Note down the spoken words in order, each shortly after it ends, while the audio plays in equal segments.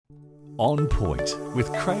On Point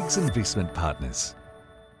with Craig's Investment Partners.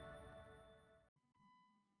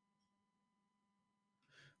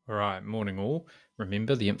 All right, morning all.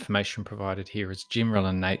 Remember, the information provided here is general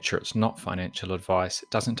in nature. It's not financial advice.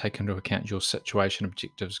 It doesn't take into account your situation,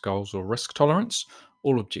 objectives, goals, or risk tolerance.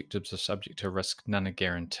 All objectives are subject to risk, none are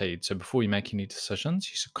guaranteed. So before you make any decisions,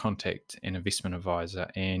 you should contact an investment advisor,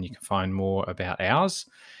 and you can find more about ours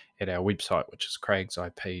at our website, which is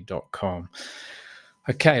craigsip.com.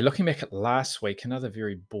 Okay, looking back at last week, another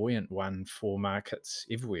very buoyant one for markets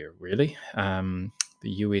everywhere, really. The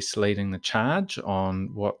US leading the charge on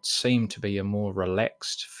what seemed to be a more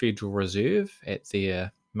relaxed Federal Reserve at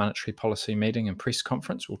their monetary policy meeting and press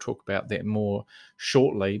conference. We'll talk about that more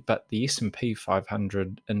shortly, but the S&P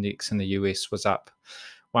 500 index in the US was up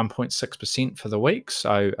 1.6% for the week,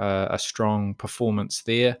 so a strong performance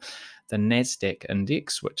there. The NASDAQ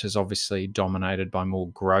index, which is obviously dominated by more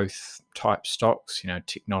growth type stocks,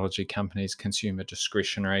 technology companies, consumer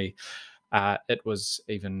discretionary, it was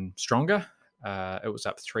even stronger. It was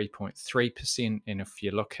up 3.3%. And if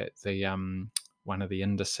you look at the one of the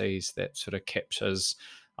indices that sort of captures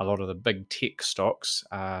a lot of the big tech stocks,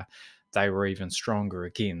 they were even stronger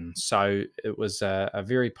again. So it was a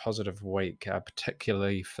very positive week,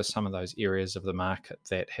 particularly for some of those areas of the market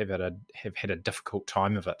that have had a difficult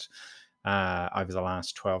time of it over the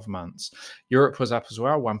last 12 months. Europe was up as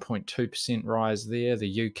well, 1.2% rise there.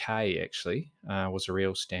 The UK actually was a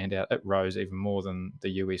real standout. It rose even more than the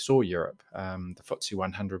US or Europe. The FTSE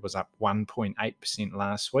 100 was up 1.8%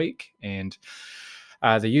 last week, and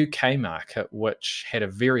the UK market, which had a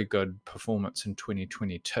very good performance in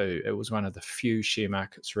 2022, it was one of the few share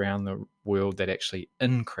markets around the world that actually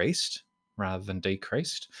increased rather than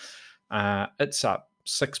decreased. It's up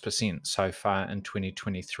 6% so far in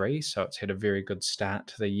 2023, so it's had a very good start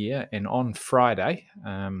to the year. And on Friday,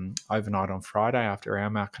 overnight on Friday, after our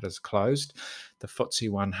market is closed, the FTSE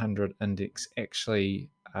 100 index actually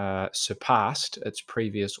surpassed its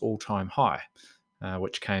previous all-time high,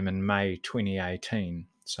 which came in May 2018.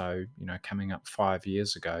 So, coming up 5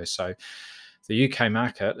 years ago. So the UK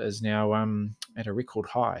market is now at a record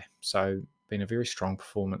high. So been a very strong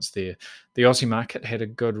performance there. The Aussie market had a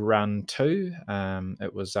good run too.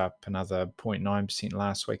 It was up another 0.9%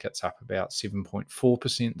 last week. It's up about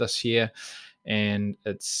 7.4% this year. And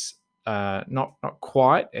it's not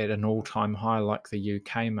quite at an all-time high like the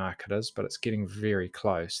UK market is, but it's getting very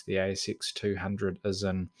close. The ASX 200 is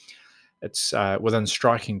within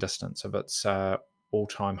striking distance of its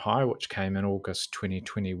all-time high, which came in August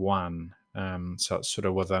 2021. So it's sort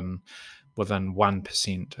of within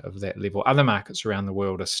 1% of that level. Other markets around the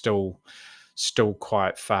world are still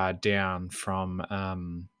quite far down from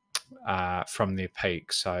their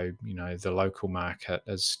peak. So the local market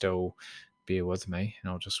is still. Bear with me,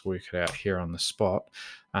 and I'll just work it out here on the spot.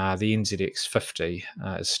 The NZX 50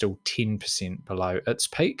 is still 10% below its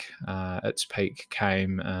peak. Its peak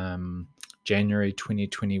came January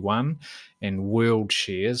 2021, and world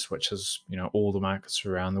shares, which is all the markets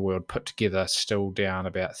around the world put together, still down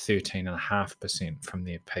about 13.5% from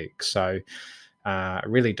their peak. So it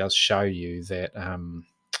really does show you that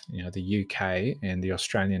the UK and the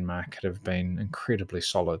Australian market have been incredibly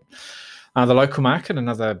solid. The local market,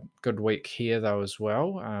 another good week here though as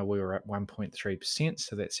well. We were at 1.3%,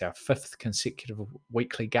 so that's our fifth consecutive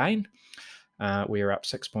weekly gain. We are up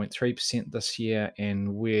 6.3% this year,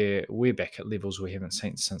 and we're back at levels we haven't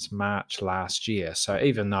seen since March last year. So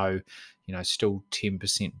even though still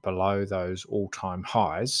 10% below those all-time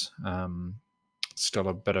highs, still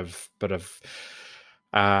a bit of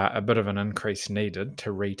an increase needed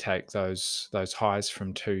to retake those highs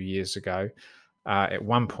from 2 years ago. At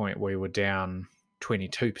one point, we were down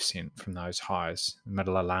 22% from those highs in the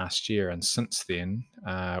middle of last year, and since then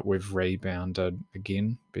we've rebounded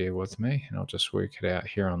again. Bear with me, and I'll just work it out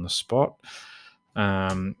here on the spot.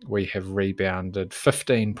 We have rebounded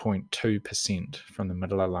 15.2% from the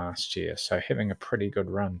middle of last year, so having a pretty good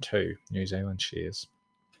run too, New Zealand shares.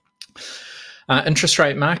 Interest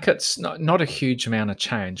rate markets, not a huge amount of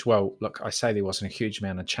change. Well, look, I say there wasn't a huge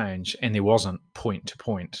amount of change, and there wasn't point to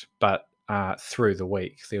point, but through the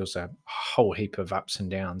week there was a whole heap of ups and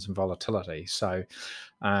downs and volatility. So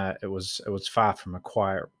it was far from a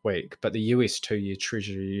quiet week. But the US 2-year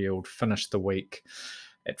Treasury yield finished the week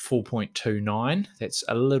at 4.29. That's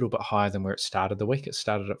a little bit higher than where it started the week. It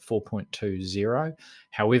started at 4.20.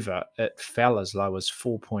 However, it fell as low as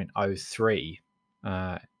 4.03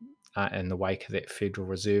 in the wake of that Federal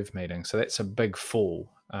Reserve meeting. So that's a big fall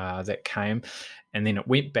that came. And then it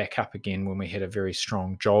went back up again when we had a very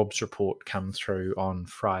strong jobs report come through on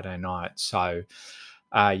Friday night. So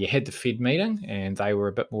You had the Fed meeting, and they were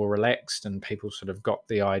a bit more relaxed, and people sort of got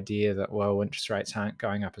the idea that, well, interest rates aren't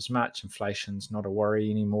going up as much, inflation's not a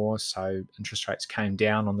worry anymore, so interest rates came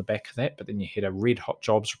down on the back of that. But then you had a red hot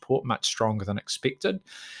jobs report, much stronger than expected,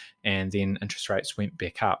 and then interest rates went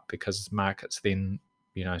back up because markets then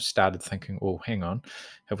started thinking, well, hang on,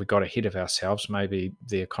 have we got ahead of ourselves? Maybe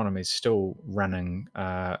the economy is still running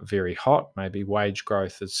very hot. Maybe wage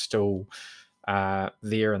growth is still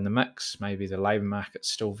there in the mix. Maybe the labour market's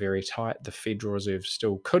still very tight. The Federal Reserve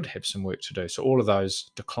still could have some work to do. So all of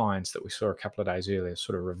those declines that we saw a couple of days earlier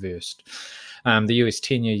sort of reversed. The US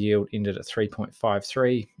 10-year yield ended at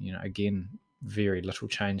 3.53. Again, very little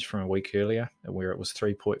change from a week earlier where it was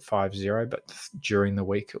 3.50, but during the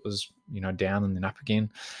week it was down and then up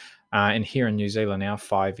again. And here in New Zealand, our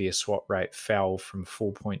 5-year swap rate fell from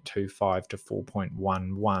 4.25 to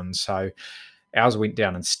 4.11. So ours went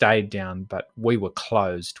down and stayed down, but we were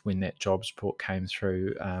closed when that jobs report came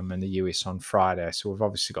through in the US on Friday. So we've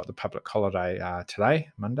obviously got the public holiday today,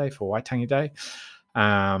 Monday, for Waitangi Day.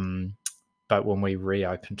 But when we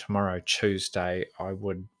reopen tomorrow, Tuesday, I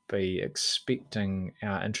would be expecting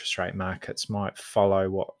our interest rate markets might follow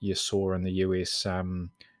what you saw in the US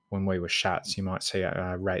when we were shut. So you might see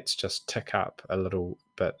rates just tick up a little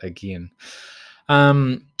bit again.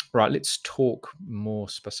 Right, let's talk more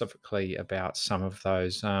specifically about some of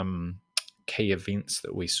those key events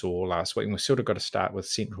that we saw last week. And we've sort of got to start with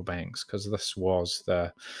central banks because this was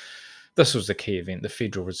the key event, the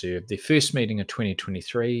Federal Reserve, their first meeting of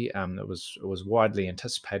 2023. It was widely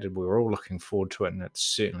anticipated. We were all looking forward to it, and it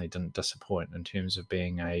certainly didn't disappoint in terms of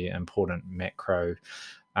being a important macro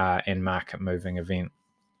and market moving event.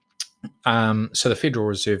 So the Federal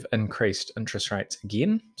Reserve increased interest rates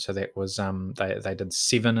again. So that was they did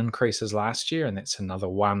 7 increases last year, and that's another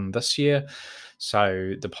 1 this year.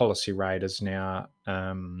 So the policy rate is now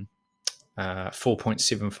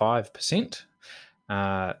 4.75%.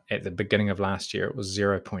 At the beginning of last year, it was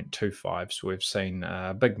 0.25. So we've seen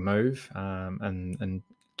a big move in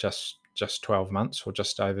just 12 months, or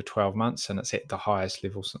just over 12 months, and it's at the highest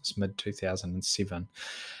level since mid-2007.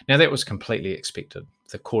 Now, that was completely expected,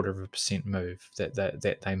 the 0.25% move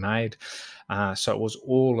that they made. So it was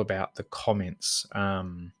all about the comments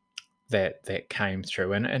that came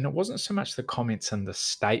through. And it wasn't so much the comments in the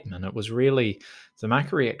statement. It was really the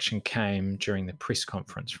market reaction came during the press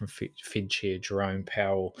conference from Fed Chair Jerome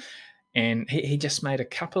Powell. And he just made a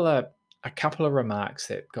couple of remarks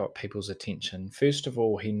that got people's attention. First of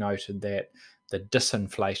all, he noted that the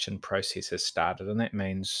disinflation process has started, and that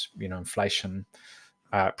means inflation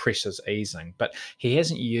pressures easing. But he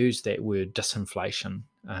hasn't used that word disinflation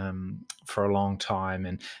for a long time,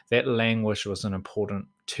 and that language was an important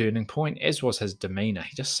turning point, as was his demeanour.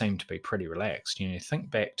 He just seemed to be pretty relaxed.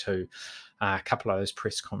 Think back to a couple of those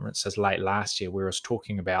press conferences late last year where he was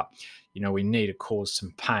talking about, we need to cause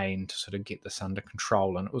some pain to sort of get this under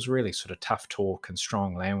control, and it was really sort of tough talk and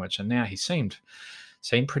strong language. And now he seemed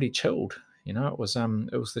pretty chilled. It was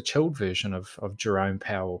the chilled version of Jerome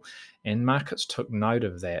Powell, and markets took note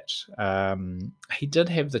of that. He did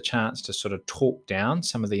have the chance to sort of talk down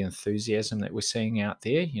some of the enthusiasm that we're seeing out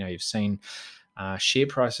there. You've seen share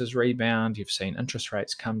prices rebound, you've seen interest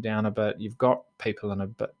rates come down a bit, you've got people in a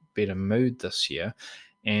bit better mood this year,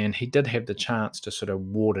 and he did have the chance to sort of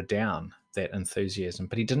water down that enthusiasm,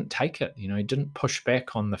 but he didn't take it. He didn't push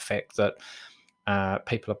back on the fact that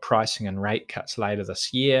people are pricing in rate cuts later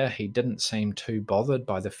this year. He didn't seem too bothered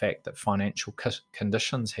by the fact that financial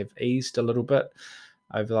conditions have eased a little bit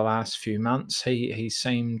over the last few months. He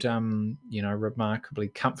seemed, remarkably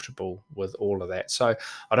comfortable with all of that. So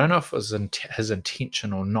I don't know if it was his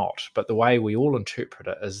intention or not, but the way we all interpret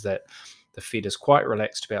it is that the Fed is quite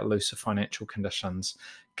relaxed about looser financial conditions.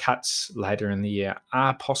 Cuts later in the year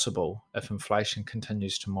are possible if inflation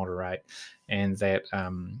continues to moderate, and that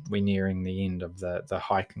we're nearing the end of the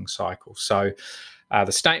hiking cycle. So the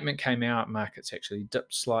statement came out, markets actually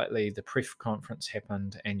dipped slightly, the press conference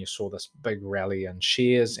happened, and you saw this big rally in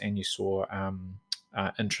shares, and you saw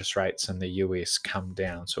interest rates in the US come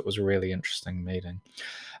down. So it was a really interesting meeting.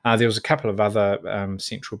 There was a couple of other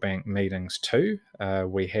central bank meetings too.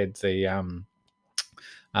 We had the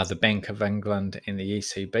Bank of England and the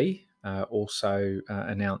ECB also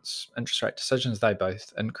announce interest rate decisions. They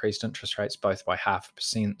both increased interest rates, both by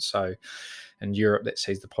 0.5%. So in Europe, that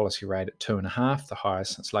sees the policy rate at 2.5%, the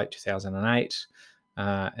highest since late 2008.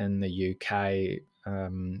 In the UK,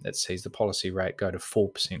 it sees the policy rate go to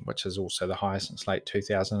 4%, which is also the highest since late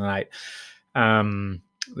 2008.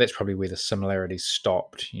 That's probably where the similarities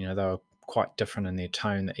stopped. They were quite different in their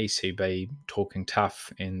tone. The ECB talking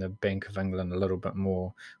tough, and the Bank of England a little bit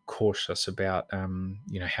more cautious about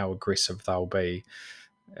how aggressive they'll be.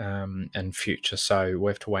 in future. So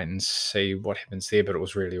we'll have to wait and see what happens there. But it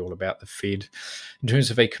was really all about the Fed. In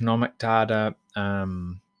terms of economic data,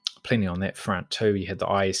 plenty on that front too. You had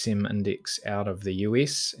the ISM index out of the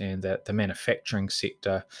US, and that the manufacturing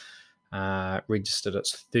sector registered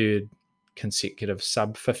its third consecutive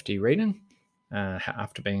sub 50 reading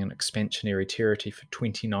after being in expansionary territory for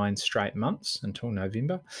 29 straight months until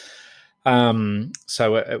November.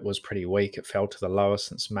 So it was pretty weak. It fell to the lowest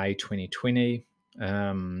since May 2020.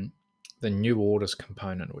 The new orders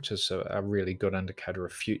component, which is a really good indicator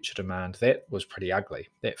of future demand, that was pretty ugly.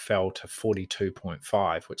 That fell to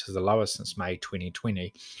 42.5, which is the lowest since May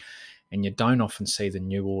 2020. And you don't often see the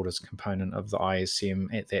new orders component of the ISM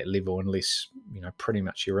at that level unless, pretty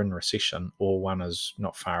much you're in recession or one is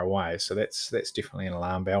not far away. So that's definitely an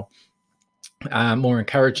alarm bell. More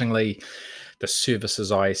encouragingly, the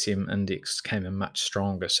services ISM index came in much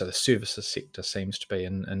stronger. So the services sector seems to be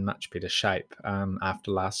in much better shape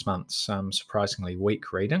after last month's surprisingly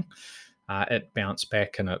weak reading. It bounced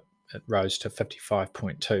back and it rose to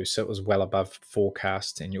 55.2, so it was well above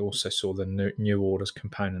forecast. And you also saw the new orders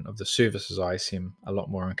component of the services ISM a lot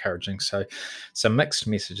more encouraging. So some mixed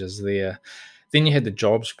messages there. Then you had the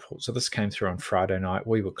jobs report. So this came through on Friday night.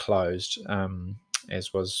 We were closed,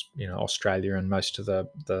 as was Australia and most of the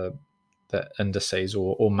indices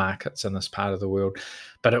or markets in this part of the world,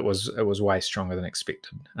 but it was way stronger than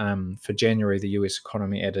expected. For January, the US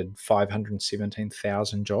economy added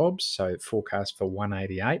 517,000 jobs, so forecast for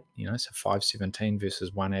 188. So 517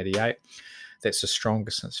 versus 188. That's the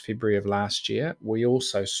strongest since February of last year. We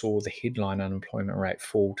also saw the headline unemployment rate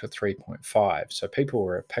fall to 3.5. So people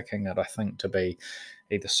were picking it, I think, to be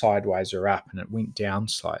either sideways or up, and it went down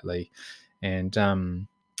slightly. And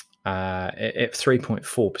at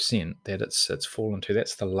 3.4% that it's fallen to.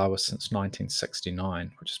 That's the lowest since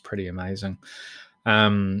 1969, which is pretty amazing.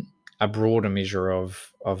 A broader measure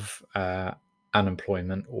of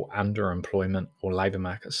unemployment or underemployment or labour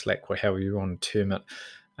market slack, or however you want to term it,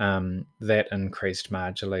 that increased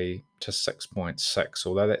marginally to 6.6,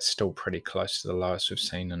 although that's still pretty close to the lowest we've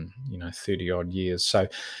seen in 30 odd years. So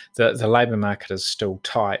the labour market is still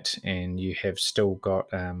tight, and you have still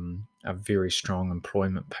got a very strong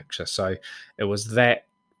employment picture. So it was that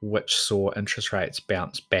which saw interest rates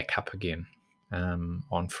bounce back up again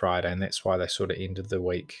on Friday, and that's why they sort of ended the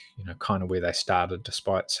week, kind of where they started,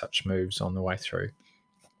 despite such moves on the way through.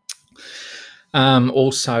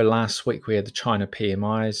 Also, last week we had the China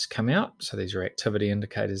PMIs come out. So these are activity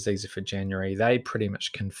indicators. These are for January. They pretty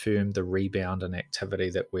much confirmed the rebound in activity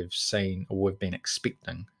that we've seen or we've been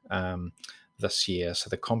expecting this year. So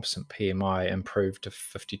the composite PMI improved to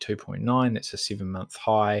 52.9. That's a 7-month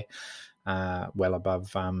high, well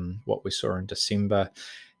above what we saw in December.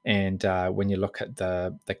 And when you look at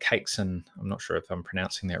the Cakeson, I'm not sure if I'm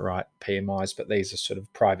pronouncing that right, PMIs, but these are sort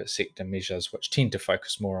of private sector measures which tend to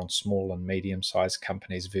focus more on small and medium-sized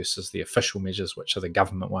companies versus the official measures, which are the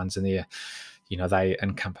government ones. And they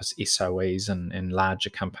encompass SOEs and larger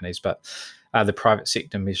companies. But the private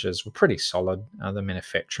sector measures were pretty solid. The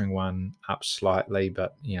manufacturing one up slightly,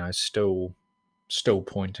 but still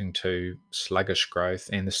pointing to sluggish growth,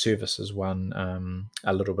 and the services one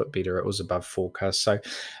a little bit better. It was above forecast. So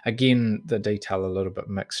again, the detail a little bit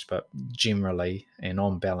mixed, but generally and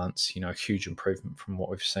on balance, a huge improvement from what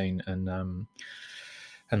we've seen in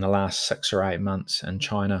the last 6 or 8 months in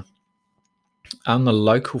China. On the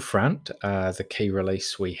local front, the key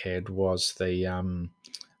release we had was the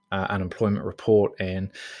unemployment report,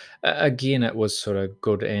 and again, it was sort of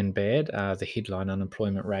good and bad. The headline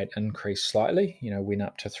unemployment rate increased slightly, went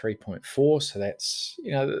up to 3.4. So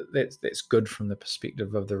that's good from the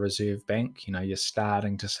perspective of the Reserve Bank. You're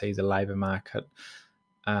starting to see the labour market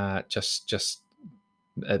just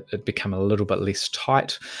it become a little bit less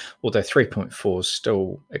tight, although 3.4 is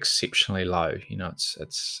still exceptionally low.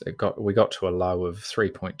 We got to a low of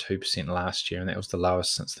 3.2% last year, and that was the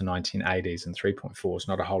lowest since the 1980s, and 3.4 is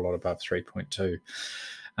not a whole lot above 3.2.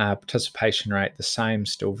 Participation rate the same,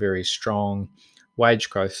 still very strong. Wage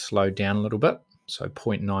growth slowed down a little bit, so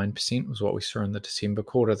 0.9% was what we saw in the December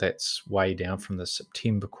quarter. That's way down from the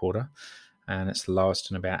September quarter, and it's the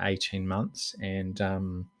lowest in about 18 months. And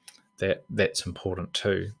that's important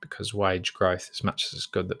too, because wage growth, as much as it's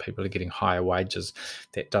good that people are getting higher wages,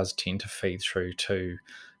 that does tend to feed through to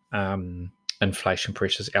inflation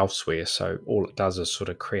pressures elsewhere. So all it does is sort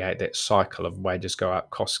of create that cycle of wages go up,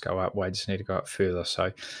 costs go up, wages need to go up further.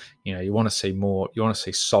 So, you want to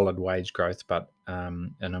see solid wage growth, but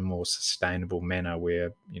in a more sustainable manner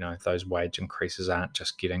where, those wage increases aren't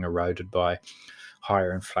just getting eroded by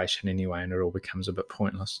higher inflation anyway, and it all becomes a bit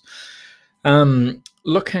pointless.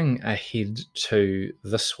 Looking ahead to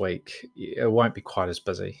this week, it won't be quite as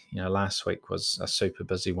busy. Last week was a super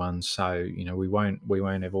busy one, so we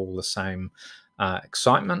won't have all the same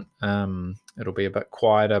excitement. It'll be a bit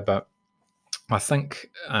quieter, but I think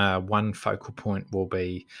one focal point will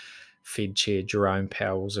be Fed Chair Jerome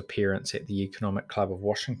Powell's appearance at the Economic Club of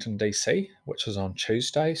Washington DC, which is on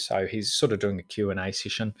Tuesday. So he's sort of doing a Q&A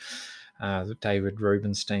session. David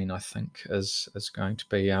Rubenstein, I think, is going to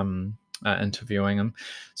be interviewing him.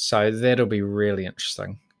 So that'll be really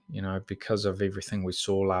interesting, because of everything we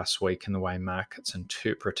saw last week and the way markets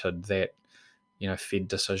interpreted that Fed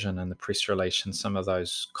decision and the press release and some of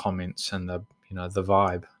those comments and the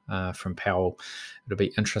vibe from Powell. It'll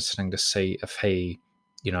be interesting to see if he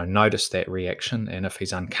noticed that reaction, and if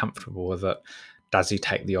he's uncomfortable with it, does he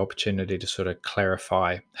take the opportunity to sort of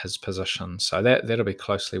clarify his position? So that'll be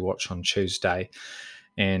closely watched on Tuesday,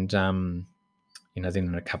 and then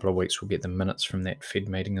in a couple of weeks we'll get the minutes from that Fed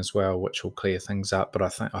meeting as well, which will clear things up. But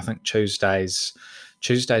I think Tuesday's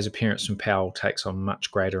appearance from Powell takes on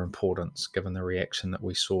much greater importance given the reaction that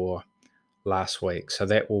we saw last week. So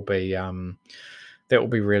that will be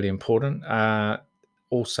really important.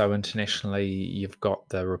 Also internationally, you've got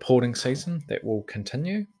the reporting season that will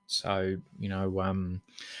continue. So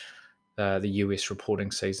the US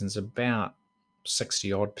reporting season is about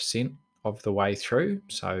 60 odd percent of the way through.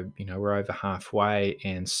 So, we're over halfway,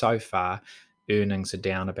 and so far earnings are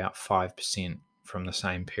down about 5% from the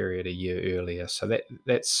same period a year earlier. So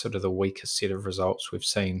that's sort of the weakest set of results we've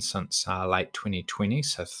seen since late 2020.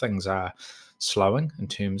 So things are slowing in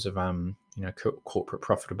terms of corporate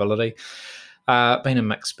profitability. Been a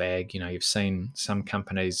mixed bag. You've seen some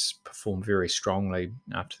companies perform very strongly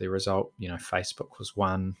after their result. Facebook was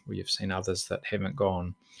one, where you've seen others that haven't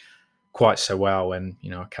gone quite so well, and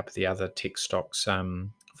a couple of the other tech stocks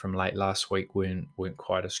from late last week weren't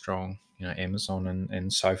quite as strong. Amazon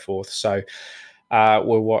and so forth. So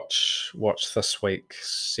we'll watch this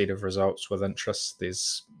week's set of results with interest.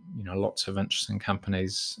 There's lots of interesting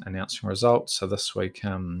companies announcing results. So this week,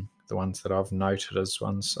 the ones that I've noted as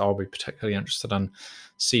ones I'll be particularly interested in: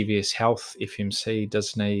 CVS Health, FMC,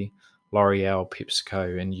 Disney, L'Oreal,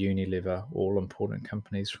 PepsiCo, and Unilever, all important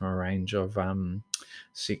companies from a range of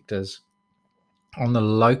sectors. On the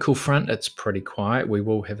local front, it's pretty quiet. We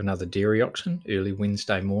will have another dairy auction early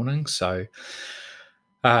Wednesday morning. So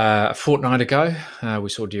a fortnight ago, we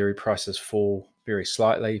saw dairy prices fall very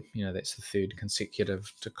slightly. That's the third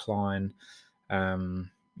consecutive decline.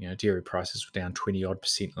 Dairy prices were down 20 odd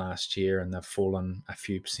percent last year, and they've fallen a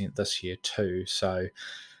few percent this year too. So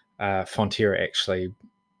Fonterra actually,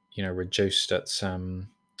 reduced its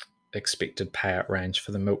expected payout range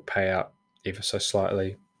for the milk payout ever so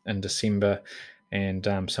slightly in December. And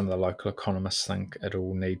some of the local economists think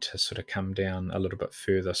it'll need to sort of come down a little bit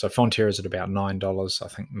further. So Fonterra is at about $9. I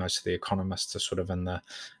think most of the economists are sort of in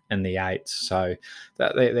the eights. So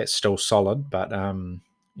that's still solid, but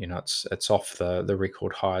it's off the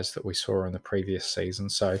record highs that we saw in the previous season.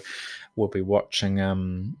 So we'll be watching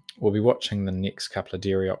the next couple of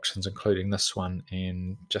dairy auctions, including this one,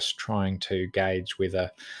 and just trying to gauge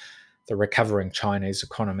whether the recovering Chinese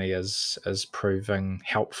economy is proving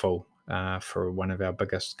helpful for one of our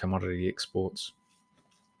biggest commodity exports.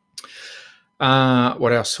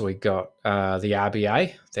 What else have we got? The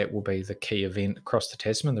RBA, that will be the key event across the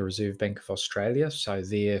Tasman, the Reserve Bank of Australia. So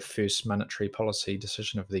their first monetary policy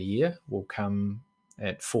decision of the year will come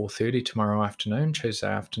at 4:30 tomorrow afternoon, Tuesday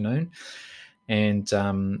afternoon. And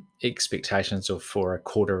expectations are for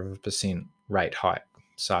 0.25% rate hike.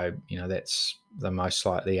 So, that's the most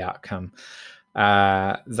likely outcome.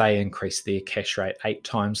 They increased their cash rate 8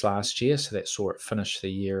 times last year, so that saw it finish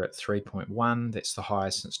the year at 3.1. That's the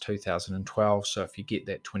highest since 2012. So if you get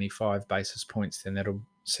that 25 basis points, then that'll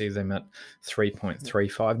see them at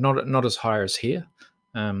 3.35. Not as high as here.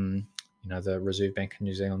 The Reserve Bank of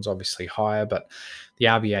New Zealand's obviously higher, but the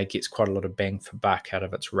RBA gets quite a lot of bang for buck out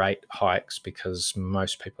of its rate hikes because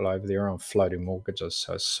most people over there are on floating mortgages.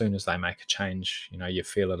 So as soon as they make a change, you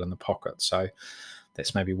feel it in the pocket. So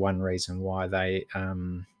that's maybe one reason why they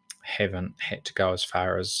haven't had to go as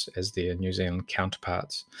far as their New Zealand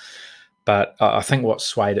counterparts. But I think what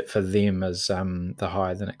swayed it for them is the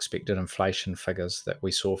higher than expected inflation figures that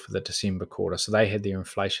we saw for the December quarter. So they had their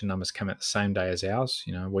inflation numbers come out the same day as ours,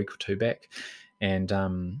 a week or two back. And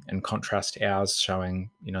in contrast, ours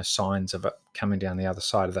showing, signs of it coming down the other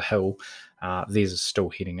side of the hill. Theirs is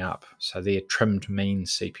still heading up. So their trimmed mean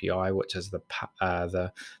CPI, which is the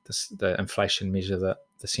inflation measure that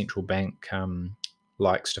the central bank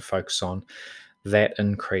likes to focus on, that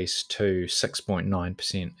increased to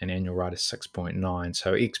 6.9%, an annual rate of 6.9.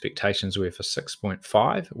 So expectations were for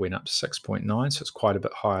 6.5, it went up to 6.9, so it's quite a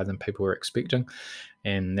bit higher than people were expecting,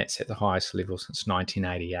 and that's at the highest level since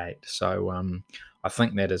 1988. So I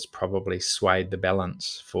think that has probably swayed the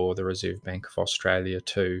balance for the Reserve Bank of Australia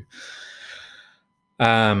to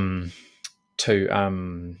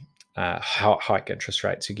hike interest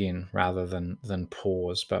rates again rather than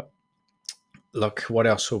pause. But look, what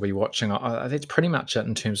else we'll be watching? That's pretty much it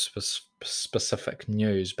in terms of specific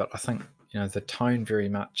news. But I think the tone very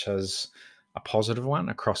much is a positive one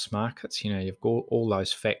across markets. You've got all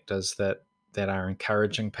those factors that are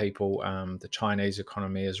encouraging people. The Chinese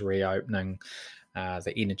economy is reopening.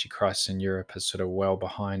 The energy crisis in Europe is sort of well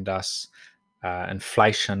behind us.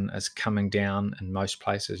 Inflation is coming down in most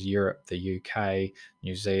places: Europe, the UK,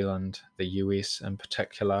 New Zealand, the US in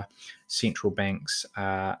particular. Central banks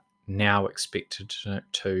are now expected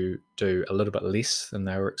to do a little bit less than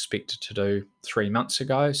they were expected to do 3 months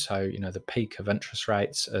ago. So, the peak of interest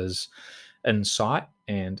rates is in sight,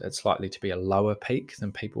 and it's likely to be a lower peak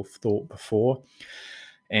than people thought before.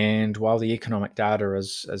 And while the economic data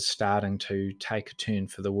is starting to take a turn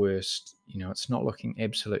for the worst, it's not looking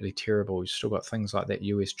absolutely terrible. You've still got things like that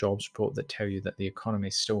US jobs report that tell you that the economy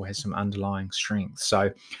still has some underlying strength.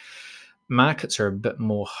 So markets are a bit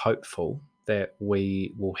more hopeful that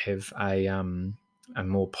we will have a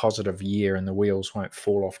more positive year and the wheels won't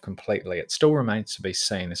fall off completely. It still remains to be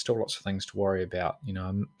seen. There's still lots of things to worry about.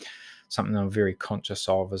 Something I'm very conscious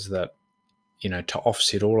of is that to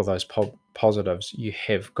offset all of those positives, you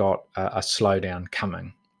have got a slowdown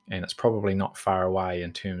coming, and it's probably not far away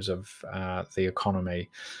in terms of the economy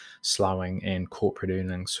slowing and corporate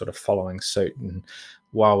earnings sort of following suit. And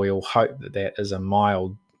while we all hope that that is a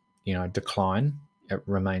mild, decline, it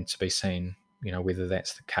remains to be seen, whether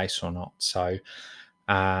that's the case or not. So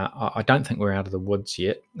I don't think we're out of the woods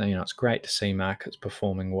yet. It's great to see markets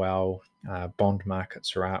performing well. Bond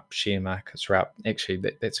markets are up, share markets are up. Actually,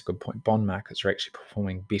 that's a good point. Bond markets are actually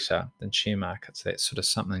performing better than share markets. That's sort of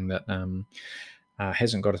something that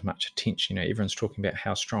hasn't got as much attention. Everyone's talking about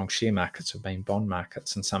how strong share markets have been. Bond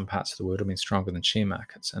markets in some parts of the world have been stronger than share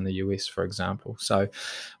markets in the US, for example. So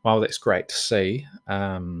while that's great to see,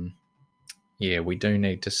 we do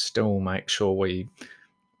need to still make sure we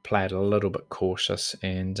play it a little bit cautious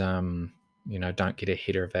and don't get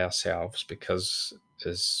ahead of ourselves, because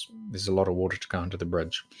there's a lot of water to go under the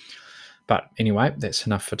bridge. But anyway, that's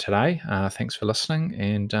enough for today. Thanks for listening,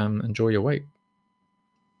 and enjoy your week.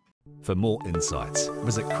 For more insights,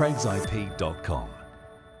 visit craigsip.com.